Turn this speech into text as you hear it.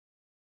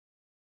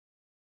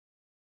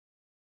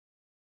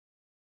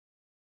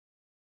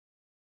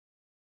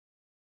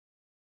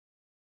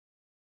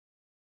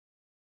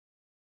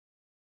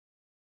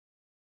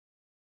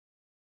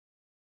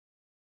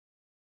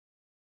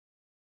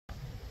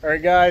All right,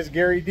 guys,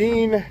 Garry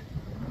Dean,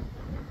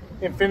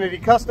 Infinity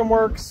Custom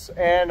Works,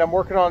 and I'm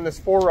working on this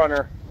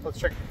 4Runner. Let's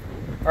check.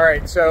 All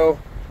right, so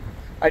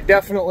I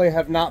definitely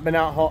have not been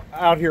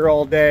out here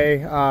all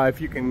day. If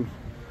you can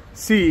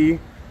see,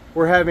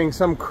 we're having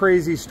some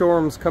crazy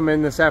storms come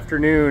in this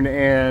afternoon,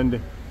 and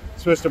it's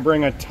supposed to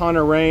bring a ton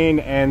of rain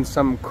and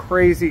some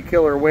crazy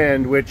killer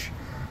wind, which,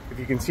 if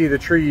you can see the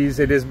trees,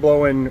 it is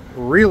blowing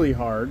really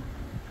hard.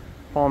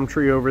 Palm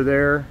tree over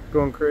there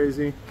going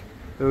crazy.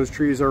 Those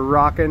trees are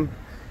rocking.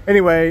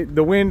 Anyway,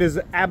 the wind is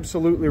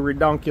absolutely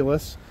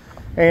redonkulous,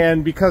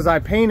 and because I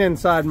paint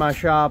inside my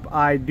shop,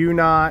 I do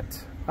not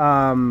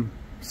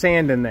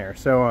sand in there.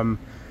 So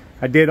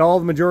I did all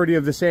the majority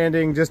of the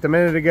sanding just a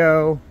minute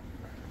ago.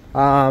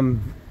 I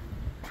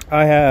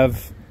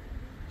have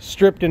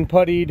stripped and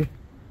puttied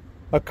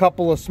a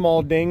couple of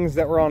small dings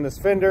that were on this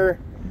fender.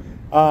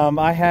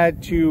 I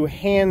had to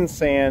hand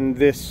sand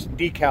this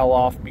decal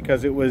off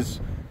because it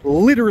was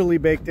literally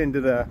baked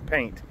into the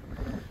paint.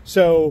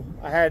 So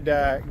I had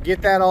to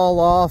get that all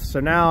off.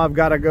 So now I've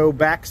got to go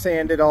back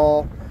sand it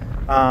all.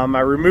 I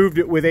removed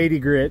it with 80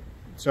 grit.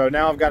 So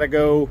now I've got to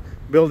go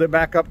build it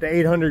back up to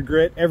 800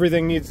 grit.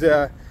 Everything needs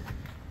to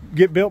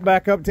get built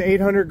back up to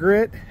 800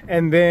 grit.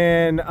 And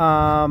then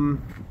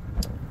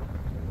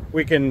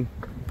we can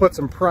put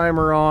some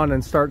primer on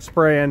and start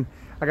spraying.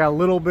 I got a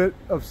little bit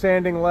of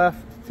sanding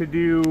left to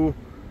do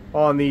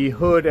on the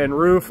hood and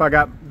roof. I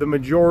got the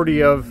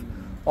majority of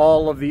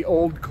all of the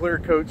old clear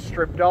coat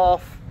stripped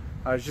off.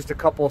 It's just a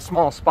couple of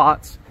small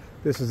spots.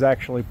 This is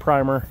actually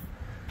primer.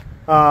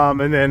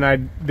 And then I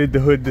did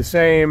the hood the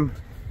same.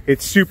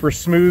 It's super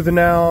smooth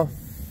now.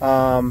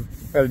 Got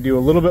to do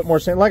a little bit more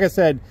sand. Like I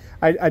said,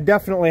 I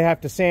definitely have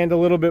to sand a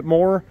little bit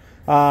more,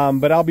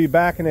 but I'll be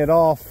backing it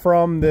off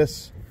from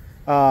this.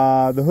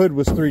 The hood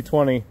was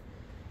 320,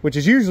 which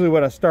is usually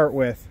what I start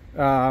with.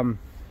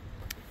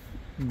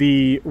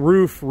 The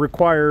roof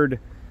required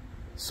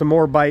some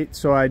more bite,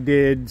 so I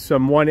did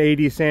some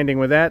 180 sanding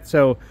with that.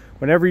 So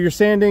whenever you're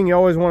sanding, you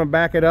always want to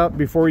back it up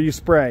before you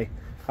spray.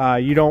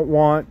 You don't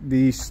want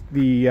the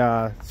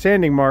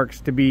sanding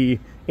marks to be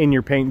in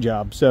your paint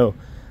job. So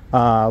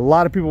a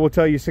lot of people will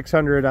tell you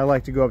 600. I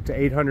like to go up to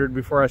 800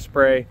 before I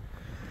spray.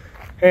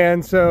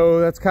 And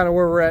so that's kind of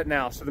where we're at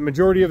now. So the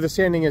majority of the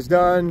sanding is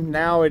done.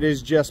 Now it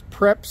is just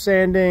prep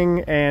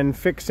sanding and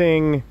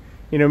fixing,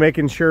 you know,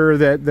 making sure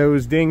that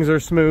those dings are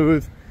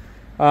smooth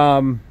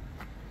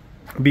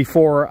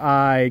before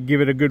I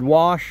give it a good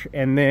wash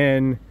and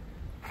then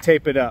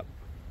tape it up.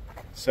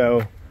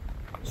 So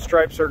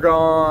stripes are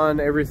gone,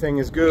 everything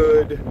is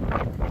good.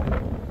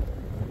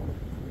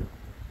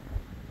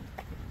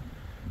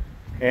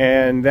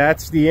 And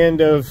that's the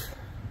end of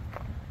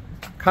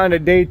kind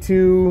of day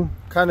two,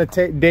 kind of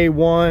day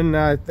one.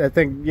 I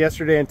think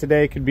yesterday and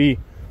today could be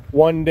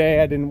one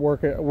day. I didn't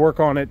work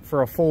on it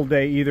for a full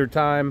day either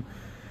time.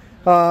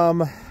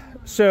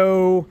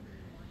 So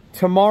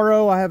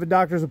tomorrow I have a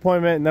doctor's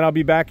appointment, and then I'll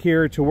be back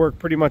here to work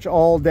pretty much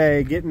all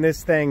day getting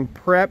this thing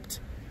prepped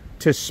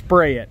to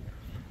spray it.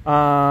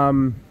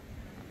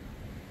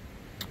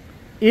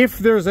 If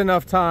there's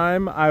enough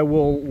time, I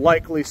will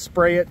likely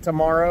spray it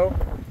tomorrow.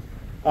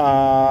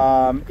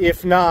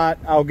 If not,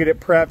 I'll get it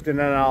prepped and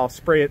then I'll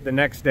spray it the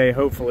next day,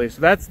 hopefully.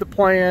 So that's the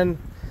plan.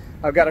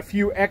 I've got a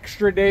few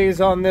extra days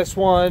on this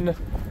one.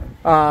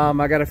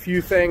 I got a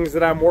few things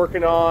that I'm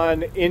working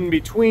on in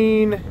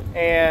between,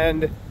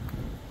 and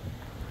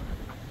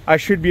I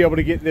should be able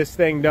to get this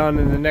thing done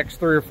in the next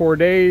 3 or 4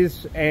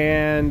 days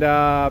and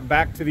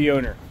back to the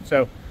owner.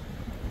 So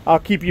I'll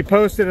keep you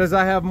posted as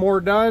I have more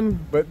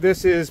done, but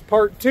this is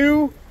part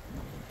 2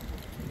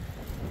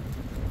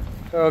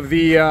 of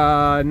the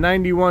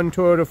 91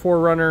 Toyota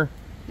 4Runner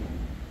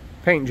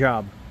paint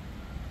job.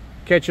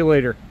 Catch you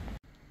later.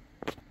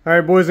 All right,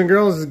 boys and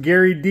girls, this is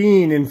Garry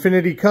Dean,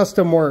 Infinity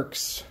Custom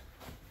Works,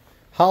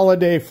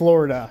 Holiday,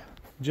 Florida,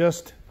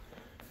 just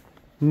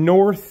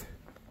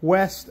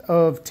northwest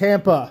of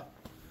Tampa.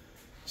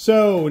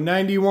 So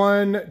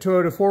 91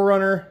 Toyota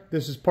 4Runner,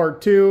 this is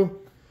part 2.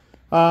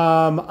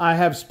 I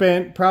have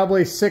spent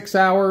probably 6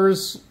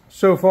 hours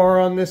so far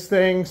on this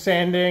thing,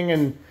 sanding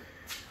and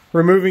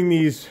removing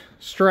these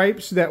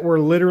stripes that were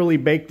literally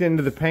baked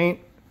into the paint.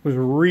 It was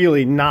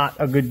really not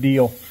a good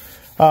deal.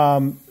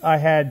 I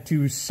had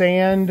to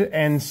sand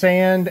and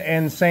sand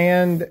and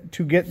sand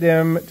to get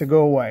them to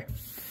go away.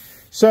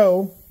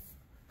 So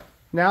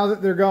now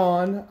that they're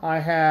gone, I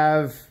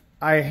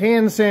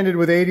hand sanded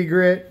with 80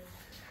 grit.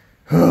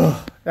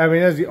 I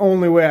mean, that's the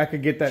only way I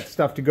could get that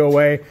stuff to go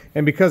away.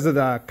 And because of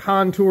the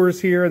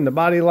contours here and the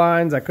body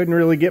lines, I couldn't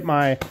really get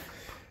my,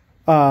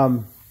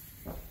 I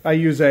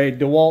use a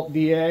DeWalt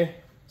DA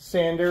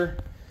sander,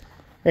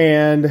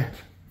 and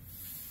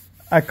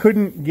I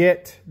couldn't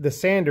get the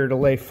sander to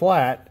lay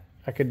flat.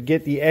 I could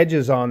get the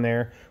edges on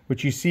there,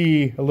 which you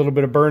see a little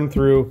bit of burn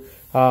through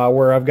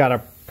where I've got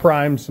to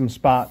prime some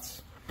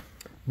spots.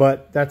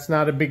 But that's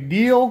not a big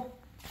deal.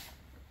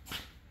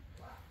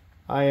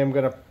 I am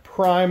going to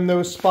prime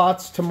those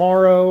spots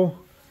tomorrow.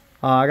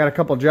 I got a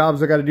couple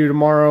jobs I got to do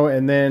tomorrow,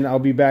 and then I'll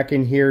be back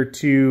in here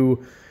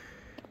to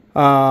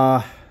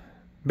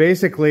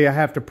basically I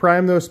have to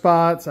prime those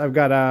spots. I've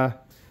got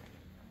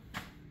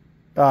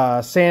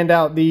to sand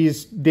out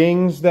these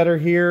dings that are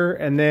here,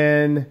 and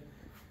then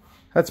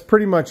that's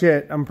pretty much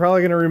it. I'm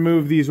probably going to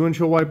remove these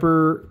windshield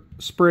wiper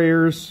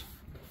sprayers.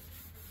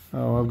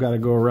 Oh, I've got to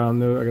go around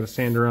those. I got to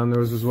sand around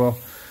those as well.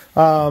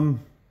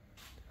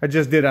 I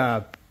just did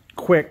a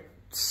quick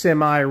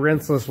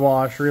semi-rinseless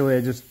wash. Really,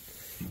 I just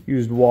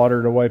used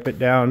water to wipe it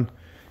down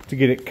to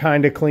get it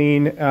kind of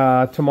clean.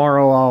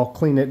 Tomorrow I'll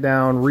clean it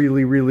down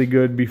really, really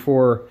good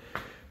before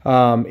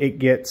it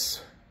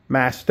gets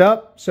masked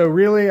up. So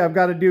really, I've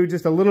got to do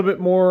just a little bit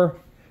more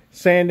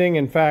sanding.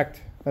 In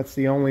fact, that's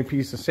the only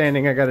piece of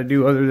sanding I got to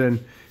do other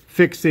than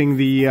fixing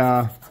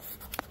the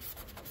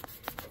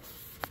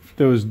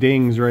those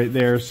dings right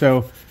there.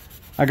 So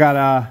I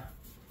gotta,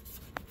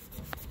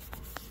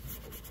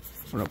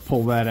 I'm gonna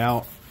pull that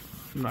out.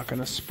 I'm not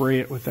gonna spray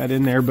it with that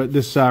in there, but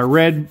this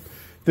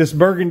this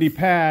burgundy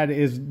pad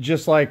is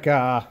just like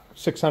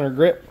 600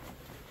 grit.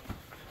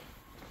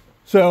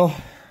 So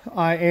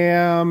I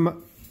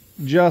am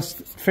just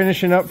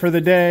finishing up for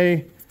the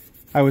day.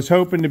 I was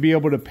hoping to be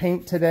able to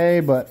paint today,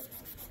 but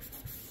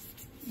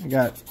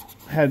I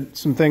had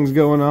some things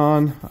going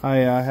on. I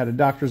had a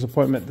doctor's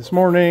appointment this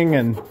morning,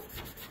 and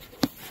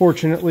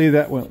fortunately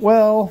that went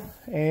well,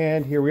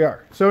 and here we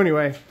are. So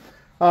anyway,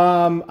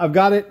 I've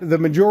got it, the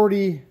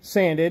majority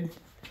sanded,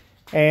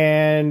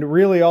 and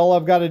really all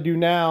I've got to do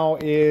now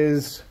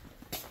is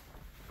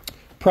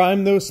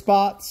prime those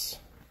spots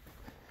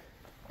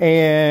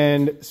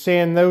and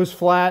sand those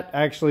flat.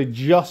 I actually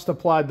just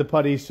applied the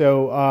putty,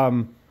 so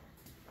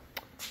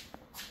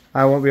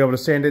I won't be able to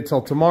sand it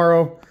till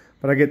tomorrow,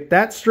 but I get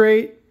that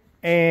straight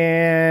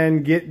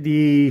and get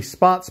the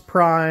spots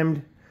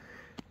primed,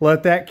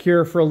 let that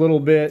cure for a little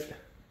bit,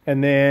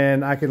 and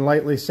then I can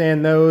lightly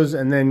sand those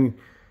and then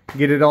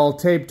get it all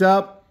taped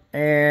up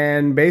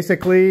and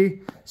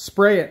basically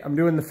spray it. I'm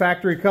doing the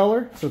factory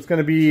color, so it's going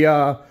to be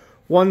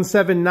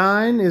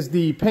 179 is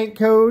the paint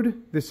code.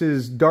 This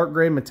is dark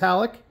gray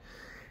metallic,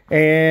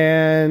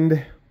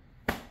 and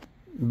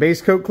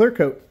base coat, clear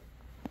coat.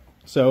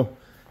 So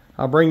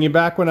I'll bring you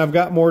back when I've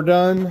got more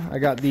done. I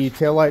got the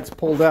taillights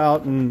pulled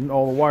out and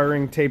all the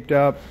wiring taped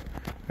up.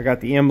 I got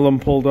the emblem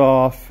pulled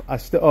off.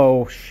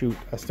 Oh shoot,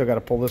 I still got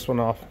to pull this one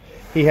off.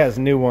 He has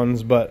new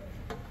ones, but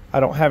I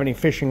don't have any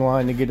fishing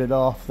line to get it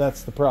off.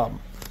 That's the problem.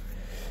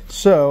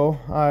 So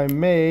I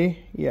may,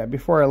 yeah,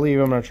 before I leave,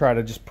 I'm going to try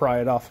to just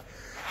pry it off.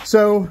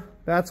 So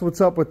that's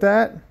what's up with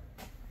that.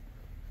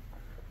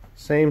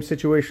 Same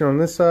situation on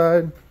this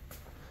side.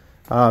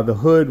 The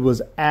hood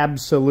was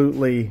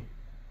absolutely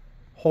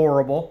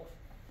horrible.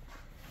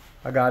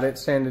 I got it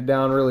sanded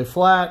down really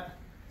flat.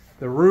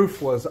 The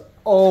roof was,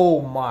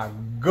 oh my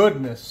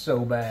goodness,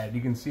 so bad.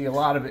 You can see a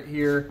lot of it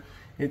here.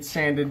 It's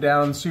sanded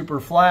down super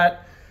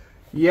flat.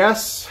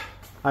 Yes,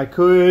 I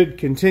could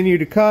continue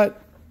to cut.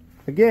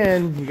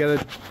 Again, you got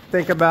to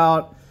think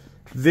about,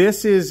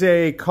 this is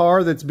a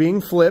car that's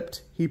being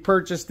flipped. He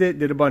purchased it,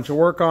 did a bunch of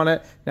work on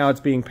it. Now it's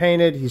being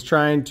painted. He's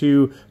trying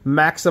to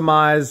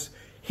maximize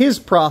his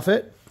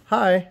profit.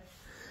 Hi.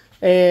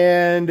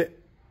 And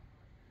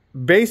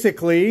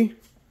basically,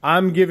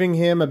 I'm giving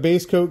him a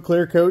base coat,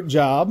 clear coat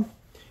job.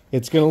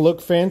 It's going to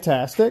look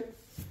fantastic.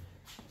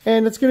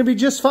 And it's going to be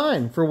just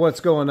fine for what's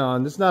going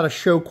on. It's not a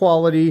show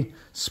quality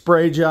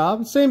spray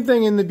job. Same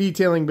thing in the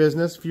detailing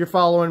business. If you're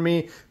following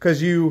me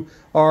because you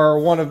are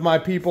one of my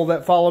people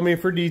that follow me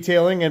for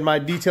detailing and my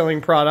detailing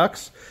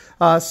products,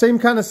 same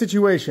kind of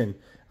situation.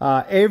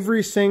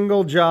 Every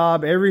single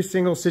job, every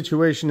single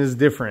situation is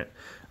different.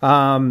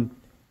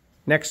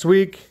 Next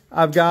week,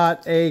 I've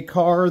got a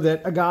car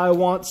that a guy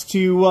wants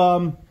to,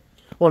 well,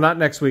 not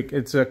next week.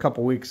 It's a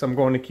couple weeks. I'm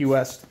going to Key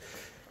West.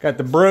 Got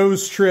the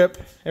bros trip.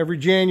 Every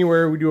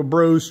January we do a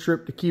bros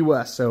trip to Key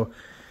West. So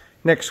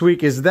next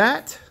week is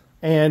that.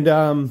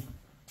 And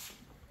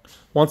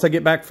once I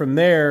get back from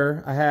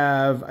there, I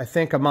have, I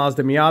think, a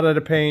Mazda Miata to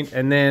paint.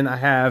 And then I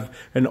have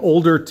an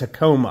older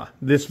Tacoma,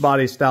 this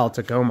body style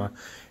Tacoma.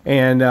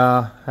 And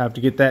I have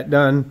to get that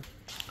done.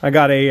 I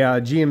got a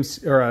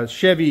GMC, or a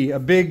Chevy, a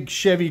big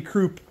Chevy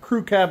crew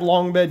cab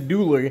long bed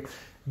dually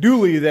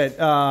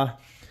that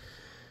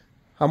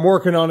I'm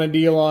working on a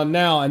deal on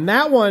now, and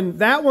that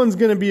one's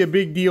going to be a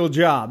big deal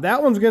job.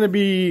 That one's going to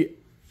be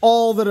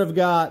all that I've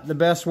got, the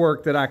best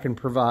work that I can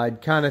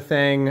provide, kind of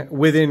thing,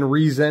 within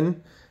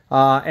reason.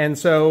 And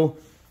so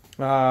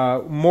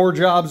more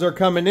jobs are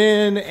coming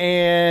in,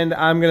 and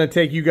I'm going to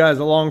take you guys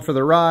along for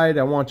the ride.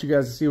 I want you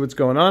guys to see what's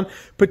going on.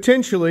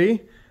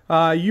 Potentially,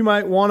 you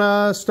might want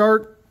to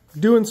start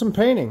doing some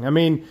painting. I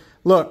mean,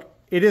 look,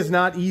 it is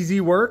not easy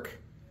work,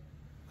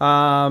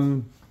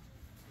 but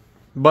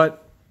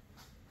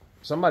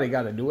somebody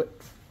got to do it.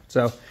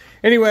 So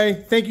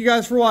anyway, thank you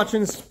guys for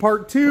watching. This is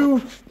part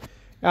 2.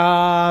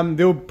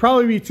 There'll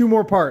probably be 2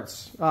 more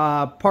parts.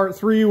 Part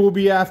 3 will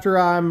be after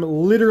I'm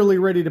literally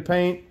ready to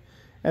paint.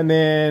 And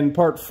then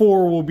part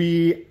 4 will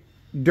be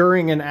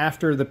during and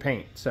after the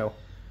paint. So,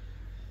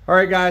 all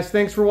right, guys,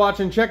 thanks for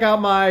watching. Check out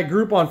my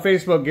group on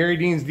Facebook, Garry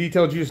Dean's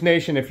Detail Juice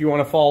Nation, if you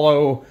want to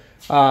follow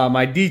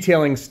my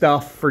detailing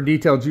stuff for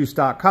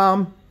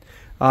detailjuice.com.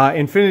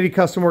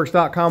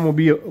 InfinityCustomWorks.com will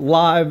be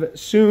live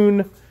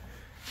soon.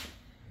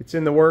 It's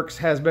in the works,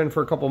 has been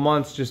for a couple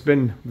months, just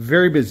been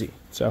very busy.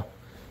 So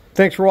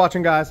thanks for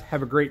watching, guys.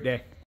 Have a great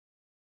day.